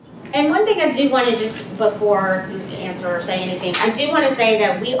And one thing I do want to just, before you answer or say anything, I do want to say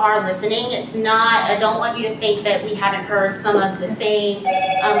that we are listening. It's not, I don't want you to think that we haven't heard some of the same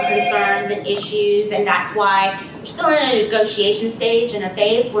concerns and issues, and that's why we're still in a negotiation stage and a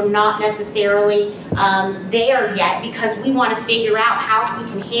phase. We're not necessarily there yet because we want to figure out how we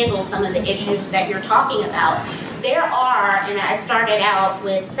can handle some of the issues that you're talking about. There are, and I started out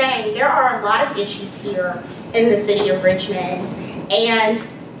with saying, there are a lot of issues here in the city of Richmond, and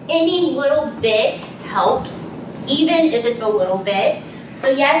any little bit helps, even if it's a little bit. So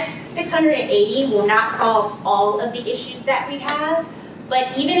yes, 680 will not solve all of the issues that we have,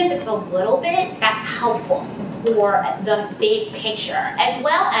 but even if it's a little bit, that's helpful for the big picture, as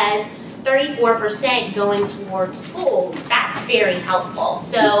well as 34% going towards schools. That's very helpful.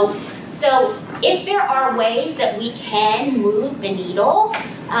 So if there are ways that we can move the needle,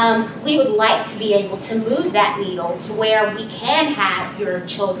 we would like to be able to move that needle to where we can have your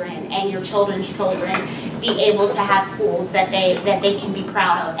children and your children's children be able to have schools that they can be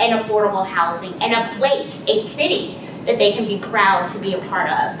proud of, and affordable housing, and a place, a city that they can be proud to be a part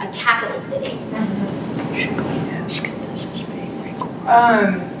of, a capital city.